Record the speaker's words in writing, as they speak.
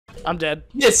I'm dead.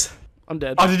 Yes. I'm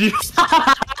dead. Oh, did you?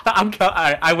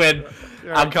 Alright, I win.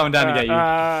 I'm coming down to get you.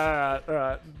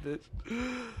 Alright.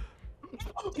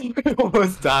 I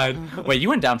almost died. Wait, you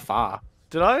went down far.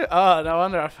 Did I? Oh, no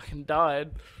wonder I fucking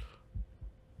died.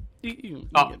 You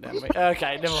get down to me.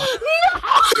 Okay, never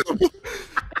mind.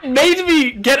 Made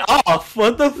me get off.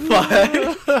 What the fuck?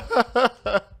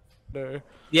 No.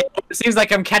 Yeah, it seems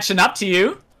like I'm catching up to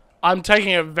you. I'm taking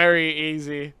it very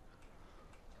easy.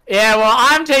 Yeah, well,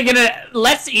 I'm taking it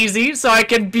less easy so I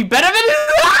can be better than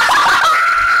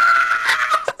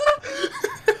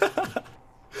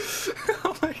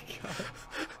Oh my god.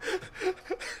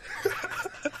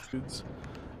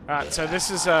 Alright, so this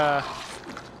is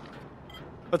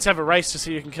let's have a race to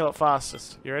see who can kill it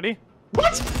fastest. You ready?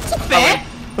 What? It's not fair.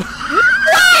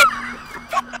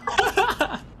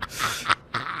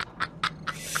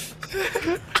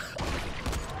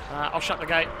 I'll shut the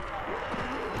gate.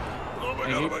 Oh my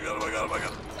god, oh my god, oh my god, oh my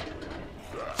god.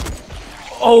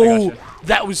 Oh,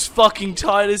 that was fucking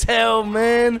tight as hell,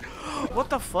 man. What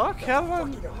the fuck? How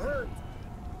did I...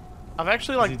 I've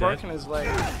actually like broken his leg.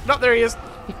 No, there he is.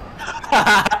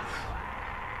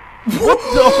 What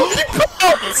the?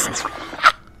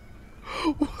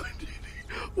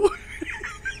 What?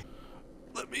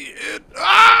 Let me in.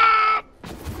 Ah!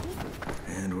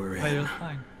 And we're in. Wait,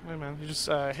 fine. Wait, man, you just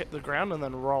hit the ground and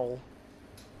then roll.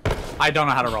 I don't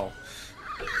know how to roll.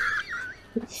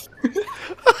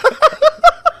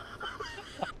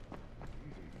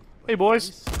 Hey,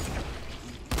 boys.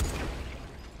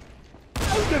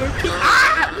 I'm gonna kill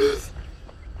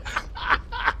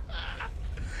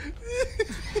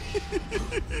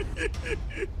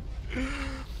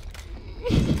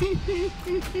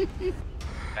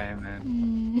Hey, man.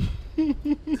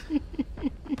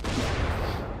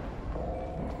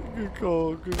 Good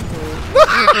call, good call.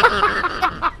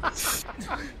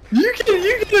 You're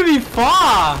gonna be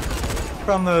far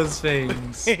from those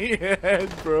things. Yeah,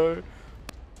 bro.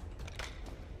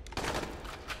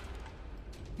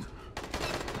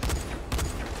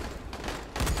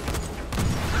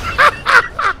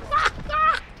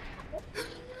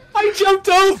 I jumped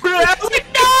over it. I was like,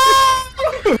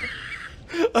 no!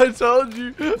 I told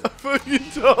you. I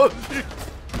fucking told you.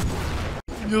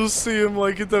 You'll see him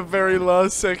like at the very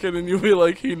last second and you'll be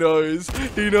like, he knows.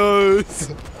 He knows.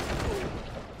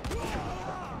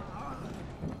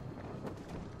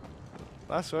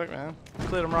 Nice work, man.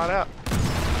 Cleared him right out.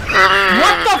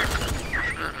 What the?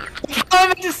 How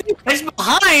am I to see? It's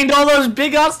behind all those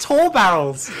big ass tall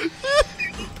barrels.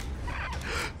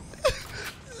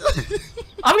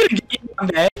 I'm gonna get you one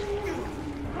day.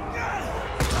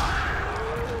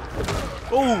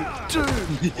 Oh, dude!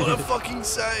 What a fucking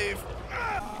save!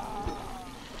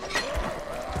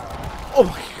 Oh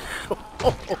my god!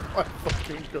 Oh my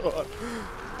fucking god!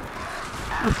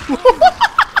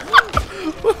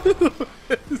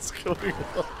 What is going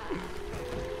on?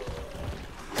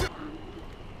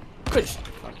 Push.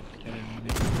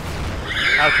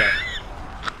 Okay.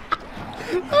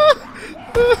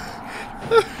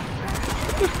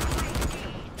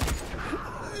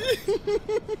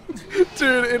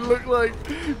 Dude, it looked like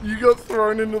you got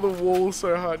thrown into the wall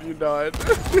so hard you died.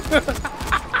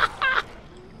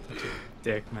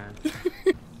 Dick, man.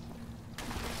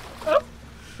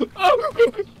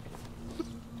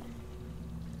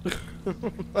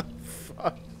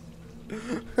 Fuck.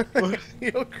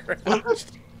 You're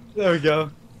crouched. There we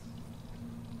go.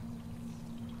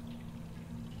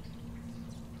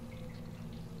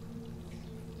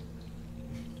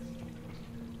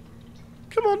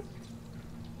 Come on.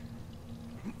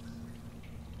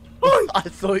 I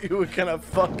thought you were gonna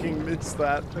fucking miss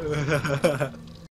that.